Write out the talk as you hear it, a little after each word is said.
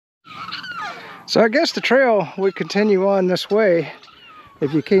So I guess the trail would continue on this way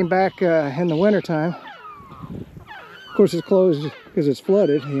if you came back in the wintertime. Of course, it's closed because it's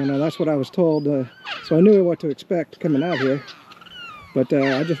flooded. You know, that's what I was told. So I knew what to expect coming out here. But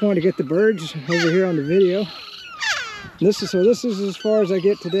I just wanted to get the birds over here on the video. This is as far as I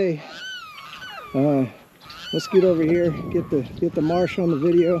get today. Let's get over here, get the marsh on the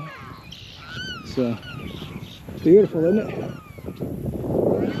video. It's beautiful, isn't it?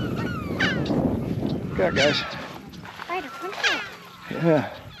 Look out, guys. Yeah.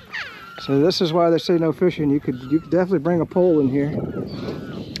 So this is why they say no fishing. You could definitely bring a pole in here.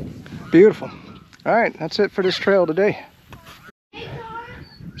 Beautiful. All right, that's it for this trail today.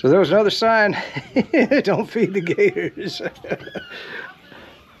 So there was another sign. Don't feed the gators.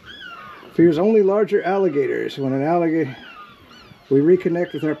 Fears only larger alligators. When an alligator, we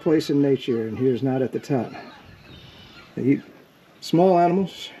reconnect with our place in nature, and here's not at the top. They eat small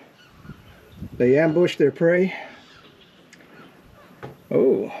animals. They ambush their prey.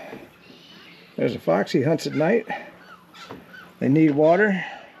 Oh, there's a fox. He hunts at night. They need water.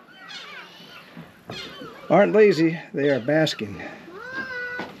 Aren't lazy. They are basking.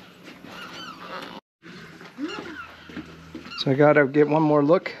 So I gotta get one more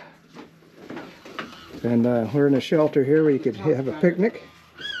look. And we're in a shelter here where you could have a picnic.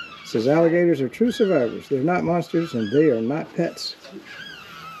 It says alligators are true survivors. They're not monsters and they are not pets.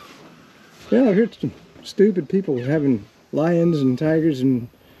 Yeah, I heard some stupid people having lions and tigers and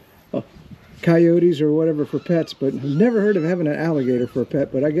coyotes or whatever for pets, but I've never heard of having an alligator for a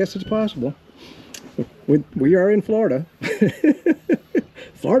pet, but I guess it's possible. We are in Florida.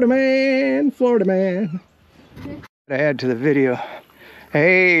 Florida man, Florida man. To add to the video.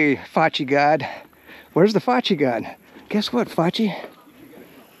 Hey, Fachi God. Where's the Fachi God? Guess what, Fachi?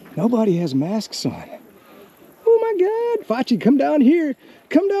 Nobody has masks on. Oh my God, Fachi, come down here.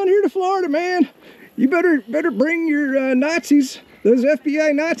 Come down here to Florida, man. You better bring your Nazis, those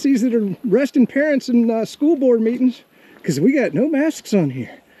FBI Nazis that are arresting parents in school board meetings, because we got no masks on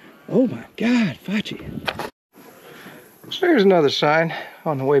here. Oh my God, Fachi. So here's another sign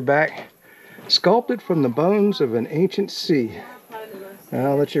on the way back. Sculpted from the bones of an ancient sea.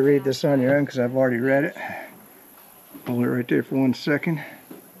 I'll let you read this on your own because I've already read it. Hold it right there for 1 second.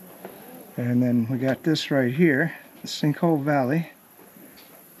 And then we got this right here, the Sinkhole Valley.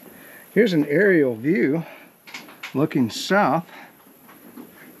 Here's an aerial view looking south.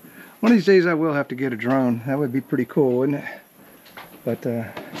 One of these days I will have to get a drone. That would be pretty cool, wouldn't it? But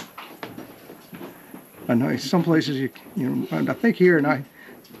I know some places you know, I think here in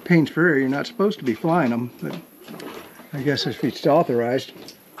Paynes Prairie you're not supposed to be flying them, but I guess if it's authorized.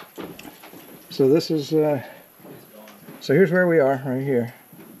 So this is so here's where we are right here.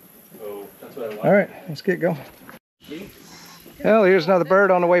 All right, let's get going. Well, here's another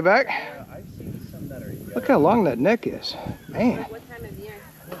bird on the way back. Look how long that neck is, man.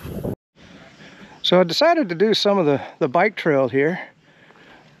 So I decided to do some of the bike trail here.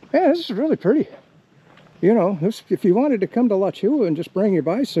 Man, this is really pretty. You know, if you wanted to come to Lachua and just bring your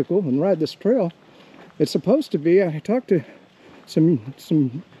bicycle and ride this trail, it's supposed to be, I talked to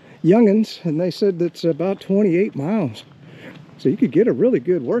some youngins and they said that's about 28 miles. So you could get a really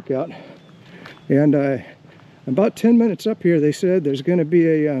good workout. And about 10 minutes up here, they said there's going to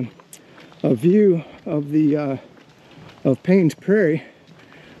be a view of the of Paynes Prairie.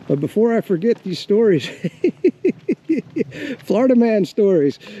 But before I forget these stories, Florida man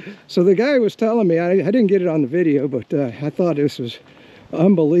stories. So the guy was telling me, I didn't get it on the video, but I thought this was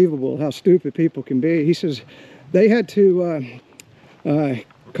unbelievable how stupid people can be. He says they had to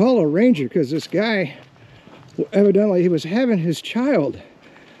call a ranger because this guy, evidently he was having his child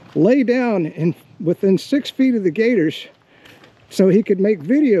lay down within 6 feet of the gators so he could make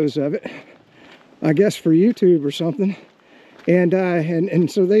videos of it, I guess for YouTube or something.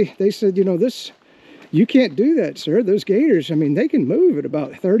 And so they said, you know, this, you can't do that, sir. Those gators, I mean, they can move at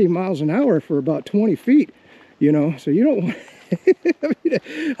about 30 miles an hour for about 20 feet, you know, so you don't want I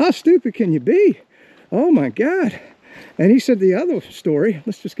mean, how stupid can you be? Oh my God. And he said the other story,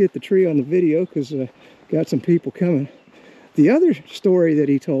 let's just get the tree on the video because got some people coming. The other story that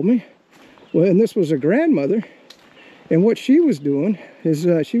he told me, well, and this was a grandmother, and what she was doing is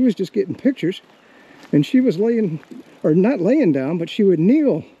she was just getting pictures, and she was laying, or not laying down, but she would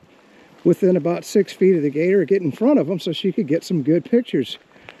kneel within about 6 feet of the gator, get in front of them so she could get some good pictures.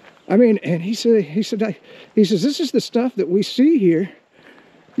 I mean, and he says, this is the stuff that we see here,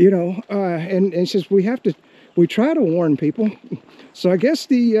 you know, and he says, we try to warn people. So I guess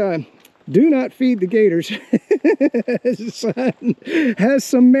the do not feed the gators sign has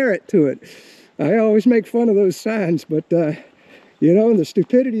some merit to it. I always make fun of those signs, but You know, the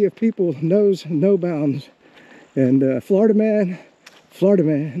stupidity of people knows no bounds. And Florida man, Florida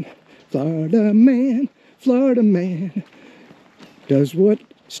man, Florida man, Florida man does what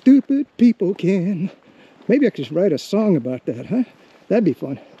stupid people can. Maybe I could write a song about that, huh? That'd be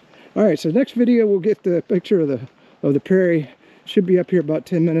fun. All right, so next video we'll get the picture of the prairie. Should be up here about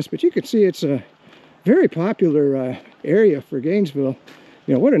 10 minutes, but you can see it's a very popular area for Gainesville.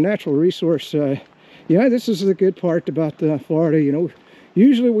 You know, what a natural resource. Yeah, this is the good part about Florida. You know,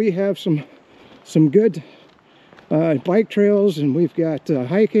 usually we have some good bike trails, and we've got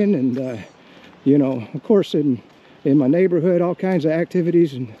hiking, and you know, of course in my neighborhood, all kinds of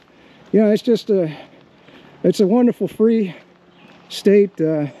activities. And you know, it's just it's a wonderful free state.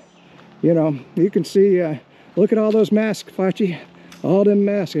 You know, you can see, look at all those masks, Fachi. All them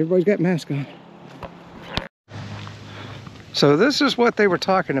masks, everybody's got masks on. So this is what they were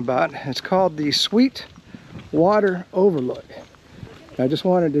talking about. It's called the Sweet Water Overlook. I just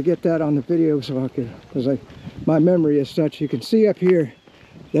wanted to get that on the video so I could, because my memory is such. You can see up here,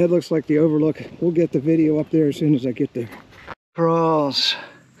 that looks like the overlook. We'll get the video up there as soon as I get there. Crawls.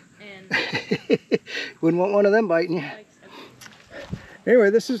 Wouldn't want one of them biting you. Anyway,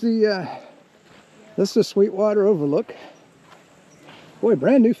 this is the Sweetwater Overlook. Boy,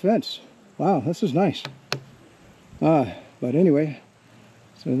 brand new fence. Wow, this is nice. But anyway,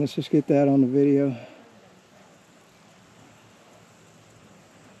 so let's just get that on the video.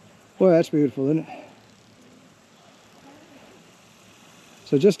 Boy, that's beautiful, isn't it?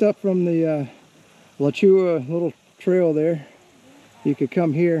 So just up from the Lachua little trail there, you could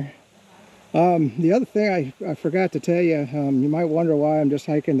come here. The other thing I forgot to tell you, you might wonder why I'm just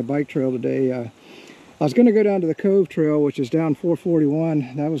hiking the bike trail today. I was going to go down to the Cove Trail, which is down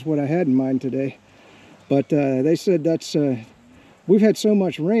 441. That was what I had in mind today. But they said that's, we've had so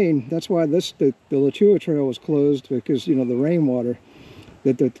much rain, that's why the Lachua Trail was closed, because, you know, the rainwater,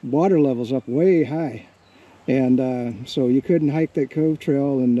 that the water level's up way high. And so you couldn't hike that Cove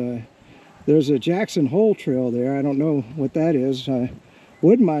Trail. And there's a Jackson Hole Trail there. I don't know what that is.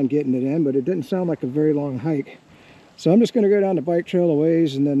 Wouldn't mind getting it in, but it didn't sound like a very long hike. So I'm just going to go down the bike trail a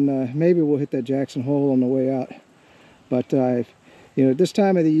ways, and then maybe we'll hit that Jackson Hole on the way out. But you know, this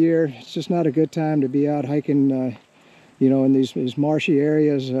time of the year, it's just not a good time to be out hiking, you know, in these marshy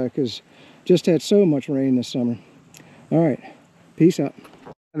areas, because just had so much rain this summer. All right, peace out.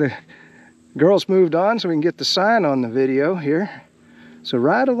 The girls moved on so we can get the sign on the video here. So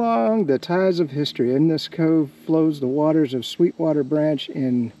right along the ties of history, in this cove flows the waters of Sweetwater Branch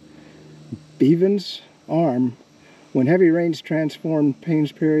in Bevan's Arm. When heavy rains transformed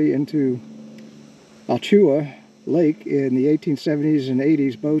Paynes Prairie into Lachua Lake in the 1870s and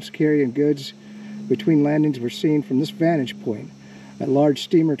 80s, boats carrying goods between landings were seen from this vantage point. A large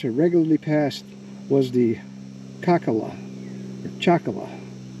steamer to regularly pass was the Chacala,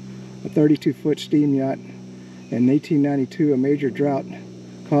 a 32-foot steam yacht. In 1892, a major drought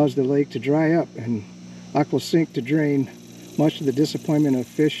caused the lake to dry up and aqua sink to drain, much to the disappointment of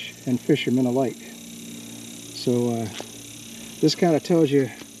fish and fishermen alike. So this kind of tells you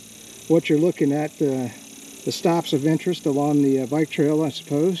what you're looking at, the stops of interest along the bike trail, I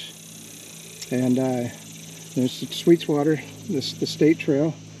suppose. And there's Sweetwater, the state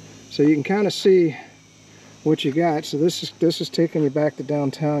trail. So you can kind of see what you got. So this is taking you back to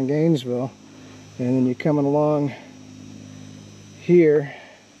downtown Gainesville. And then you're coming along here,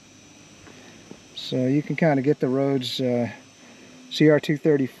 so you can kind of get the roads, CR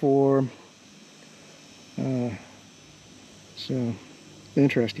 234. So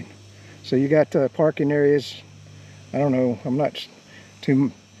interesting. So you got parking areas. I don't know. I'm not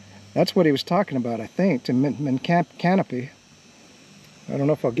too. That's what he was talking about, I think, to canopy. I don't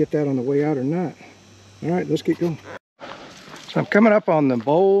know if I'll get that on the way out or not. All right, let's get going. So I'm coming up on the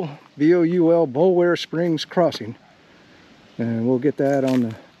B-O-U-L Boulware Springs Crossing, and we'll get that on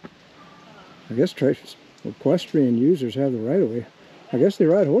the, I guess equestrian users have the right of way. I guess they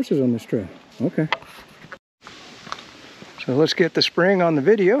ride horses on this trail. Okay. So let's get the spring on the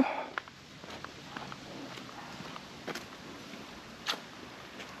video.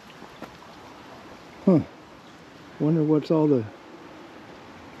 Huh. Wonder what's all the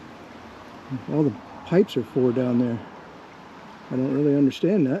pipes are for down there. I don't really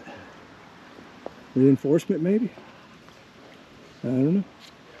understand that. Reinforcement, maybe? I don't know.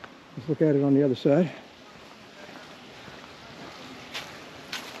 Let's look at it on the other side.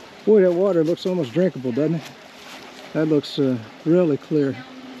 Boy, that water looks almost drinkable, doesn't it? That looks really clear.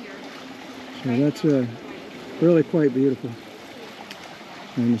 So that's really quite beautiful.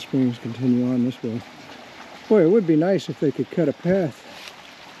 And the springs continue on this way. Boy, it would be nice if they could cut a path.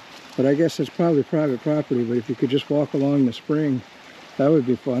 But I guess it's probably private property. But if you could just walk along the spring, That would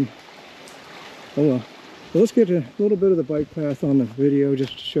be fun. Oh well. Well, let's get a little bit of the bike path on the video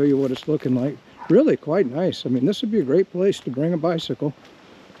just to show you what it's looking like. Really quite nice. I mean, this would be a great place to bring a bicycle.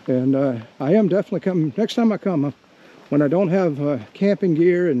 And I am definitely coming, next time I come, when I don't have camping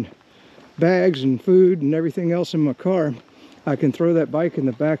gear and bags and food and everything else in my car, I can throw that bike in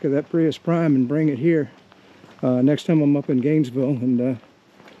the back of that Prius Prime and bring it here. Next time I'm up in Gainesville and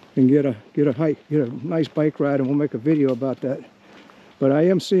get a hike, get a nice bike ride, and we'll make a video about that. But I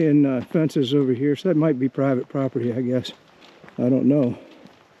am seeing fences over here, so that might be private property, I guess. I don't know.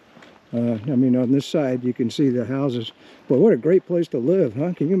 I mean, on this side, you can see the houses. But what a great place to live,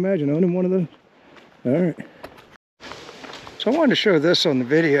 huh? Can you imagine owning one of those? All right. So I wanted to show this on the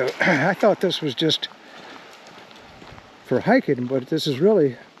video. I thought this was just for hiking, but this is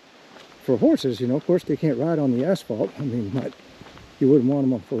really for horses. You know, of course, they can't ride on the asphalt. I mean, you wouldn't want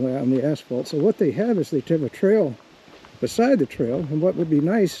them on the asphalt. So what they have is they have a trail beside the trail, and what would be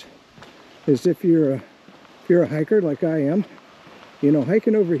nice is if you're a hiker like I am, you know,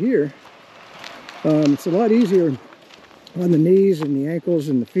 hiking over here, it's a lot easier on the knees and the ankles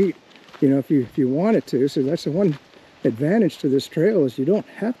and the feet, you know, if you wanted to. So that's the one advantage to this trail, is you don't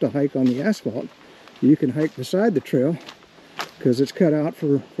have to hike on the asphalt. You can hike beside the trail because it's cut out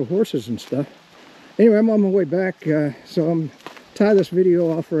for horses and stuff. Anyway, I'm on my way back, so I'm tie this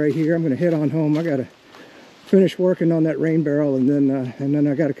video off right here. I'm going to head on home. I got to finish working on that rain barrel, and then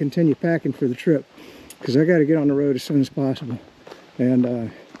I got to continue packing for the trip because I got to get on the road as soon as possible. And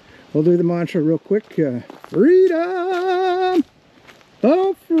we'll do the mantra real quick. Freedom!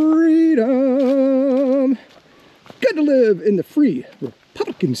 Oh, freedom! Good to live in the free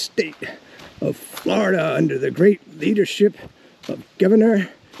Republican state of Florida under the great leadership of Governor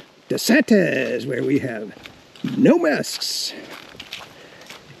DeSantis, where we have no masks,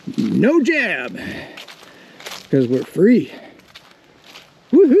 no jab, because we're free.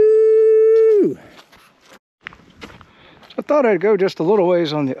 Woohoo! So I thought I'd go just a little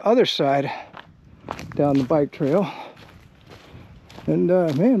ways on the other side down the bike trail. And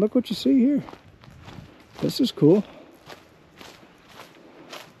man, look what you see here. This is cool.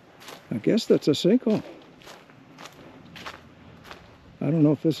 I guess that's a sinkhole. I don't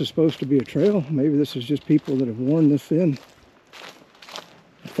know if this is supposed to be a trail. Maybe this is just people that have worn this in.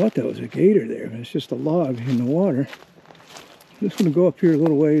 I thought that was a gator there, but it's just a log in the water. I'm just going to go up here a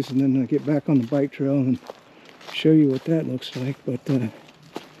little ways and then get back on the bike trail and show you what that looks like. But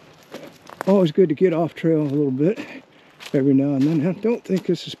always good to get off trail a little bit every now and then. I don't think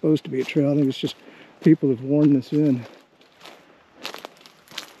this is supposed to be a trail. I think it's just people have worn this in.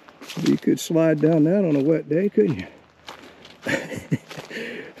 You could slide down that on a wet day, couldn't you?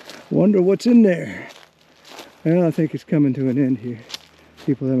 Wonder what's in there. Well, I think it's coming to an end here.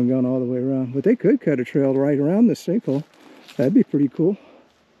 People haven't gone all the way around, but they could cut a trail right around this sinkhole. That'd be pretty cool.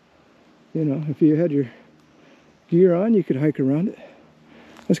 You know, if you had your gear on, you could hike around it.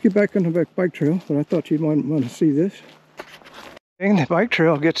 Let's get back on the bike trail, but I thought you'd want to see this. And the bike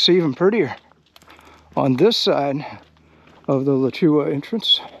trail gets even prettier on this side of the Lachua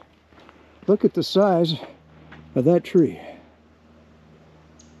entrance. Look at the size of that tree.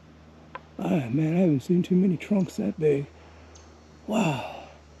 Ah, man, I haven't seen too many trunks that big. Wow,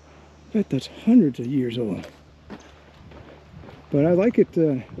 I bet that's hundreds of years old. But I like it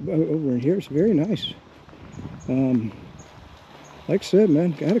over in here. It's very nice. Like I said,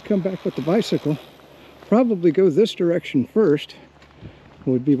 man, gotta come back with the bicycle. Probably go this direction first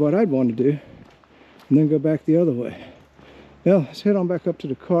would be what I'd want to do, and then go back the other way. Well, let's head on back up to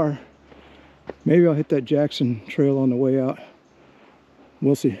the car. Maybe I'll hit that Jackson trail on the way out.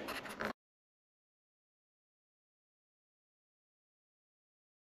 We'll see.